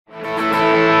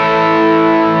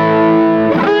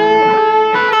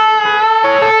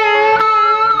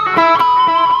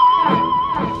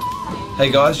Hey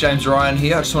guys, James Ryan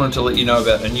here. I just wanted to let you know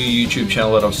about a new YouTube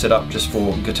channel that I've set up just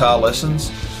for guitar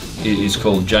lessons. It is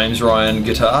called James Ryan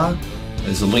Guitar.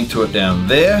 There's a link to it down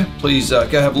there. Please go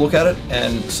have a look at it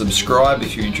and subscribe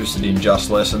if you're interested in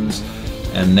just lessons.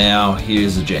 And now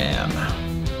here's a jam.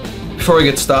 Before I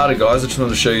get started guys, I just wanted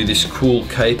to show you this cool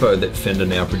capo that Fender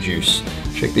now produce.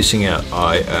 Check this thing out.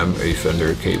 I am a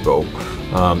Fender capo.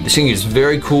 This thing is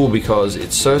very cool because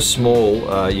it's so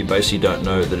small, you basically don't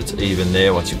know that it's even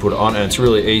there once you put it on, and it's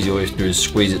really easy. All you have to do is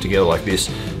squeeze it together like this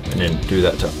and then do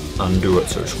that to undo it.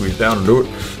 So squeeze down and do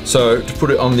it. So to put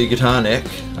it on the guitar neck,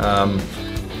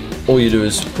 all you do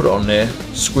is put it on there,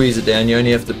 squeeze it down. You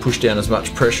only have to push down as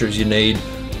much pressure as you need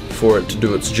for it to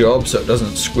do its job so it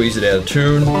doesn't squeeze it out of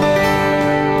tune,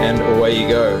 and away you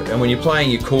go. And when you're playing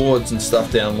your chords and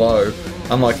stuff down low,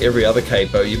 unlike every other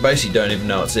capo, you basically don't even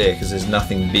know it's there because there's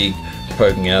nothing big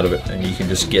poking out of it and you can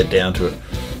just get down to it.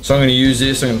 So I'm going to use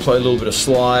this, I'm going to play a little bit of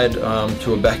slide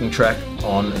to a backing track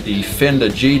on the Fender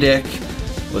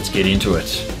G-DEC. Let's get into it.